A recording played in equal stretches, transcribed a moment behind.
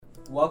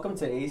Welcome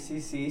to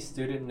ACC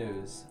Student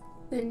News.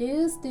 The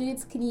news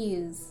students can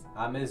use.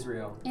 I'm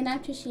Israel. And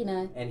I'm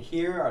Trishina. And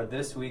here are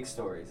this week's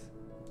stories.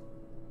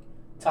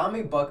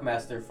 Tommy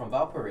Buckmaster from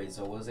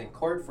Valparaiso was in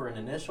court for an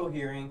initial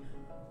hearing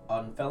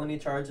on felony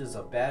charges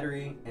of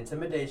battery,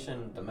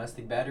 intimidation,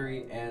 domestic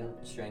battery, and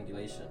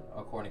strangulation,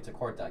 according to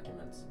court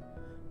documents.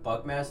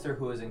 Buckmaster,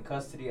 who is in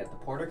custody at the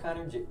Porter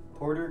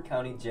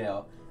County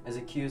Jail, is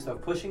accused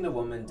of pushing the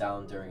woman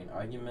down during an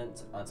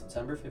argument on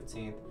September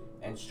 15th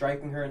and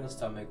striking her in the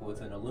stomach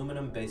with an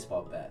aluminum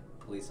baseball bat,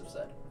 police have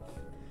said.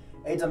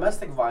 A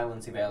domestic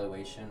violence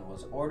evaluation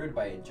was ordered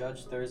by a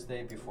judge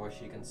Thursday before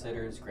she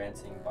considers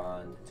granting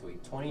bond to a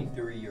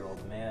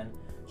 23-year-old man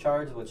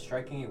charged with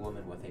striking a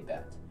woman with a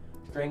bat,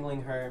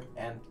 strangling her,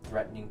 and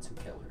threatening to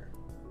kill her.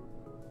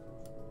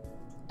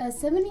 A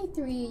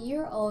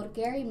 73-year-old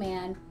Gary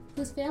man,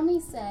 whose family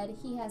said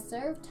he has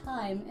served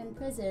time in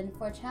prison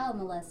for child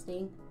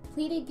molesting,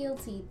 pleaded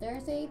guilty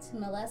Thursday to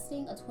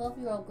molesting a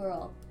 12-year-old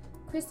girl.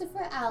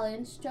 Christopher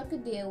Allen struck a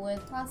deal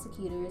with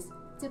prosecutors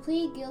to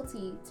plead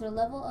guilty to the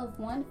level of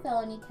one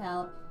felony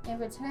count in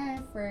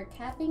return for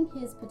capping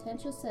his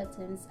potential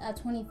sentence at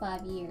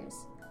 25 years.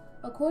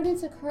 According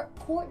to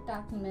court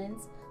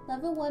documents,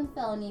 level 1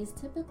 felonies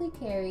typically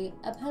carry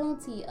a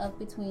penalty of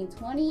between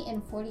 20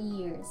 and 40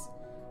 years.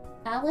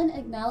 Allen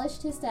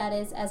acknowledged his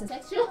status as a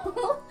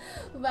sexual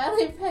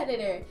violent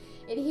predator,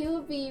 and he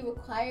would be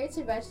required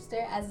to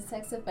register as a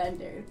sex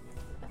offender.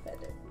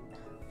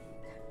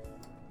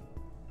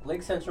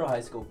 Lake Central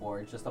High School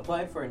Board just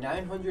applied for a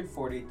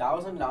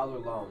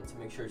 $940,000 loan to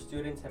make sure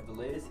students have the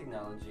latest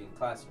technology in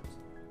classrooms.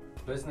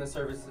 Business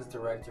Services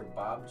Director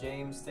Bob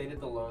James stated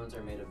the loans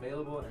are made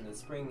available in the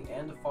spring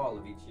and the fall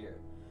of each year.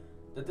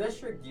 The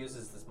district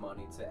uses this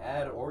money to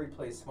add or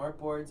replace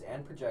smartboards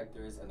and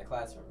projectors in the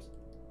classrooms,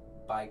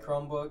 buy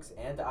Chromebooks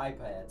and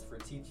iPads for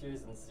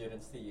teachers and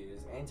students to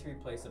use, and to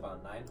replace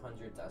about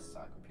 900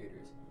 desktop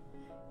computers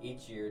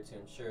each year to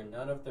ensure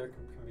none of their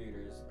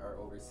computers are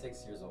over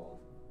 6 years old.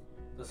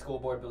 The school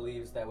board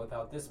believes that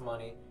without this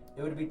money,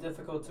 it would be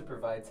difficult to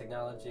provide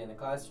technology in the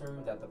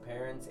classroom that the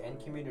parents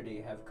and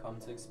community have come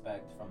to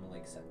expect from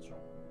Lake Central.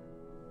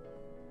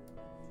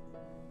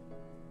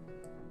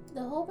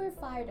 The Hobart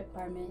Fire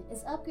Department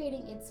is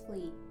upgrading its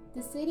fleet.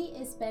 The city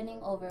is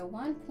spending over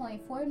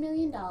 $1.4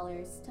 million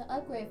to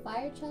upgrade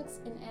fire trucks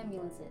and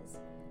ambulances.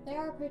 They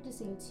are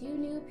purchasing 2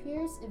 new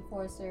Pierce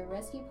Enforcer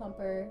rescue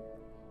pumper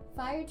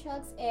fire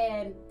trucks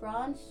and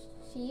Bronze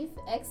Chief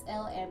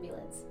XL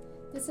ambulance.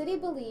 The city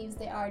believes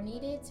they are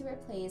needed to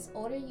replace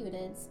older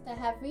units that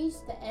have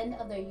reached the end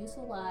of their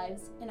useful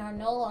lives and are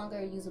no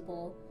longer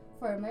usable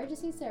for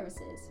emergency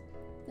services.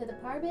 The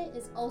department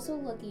is also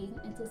looking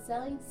into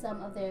selling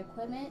some of their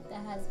equipment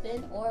that has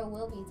been or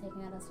will be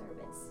taken out of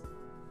service.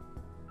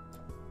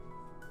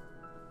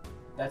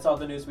 That's all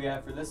the news we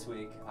have for this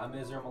week. I'm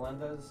Israel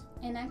Melendez.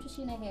 And I'm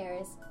Trishina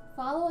Harris.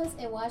 Follow us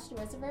and watch the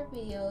rest of our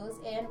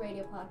videos and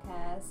radio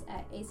podcasts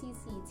at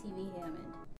ACC TV Hammond.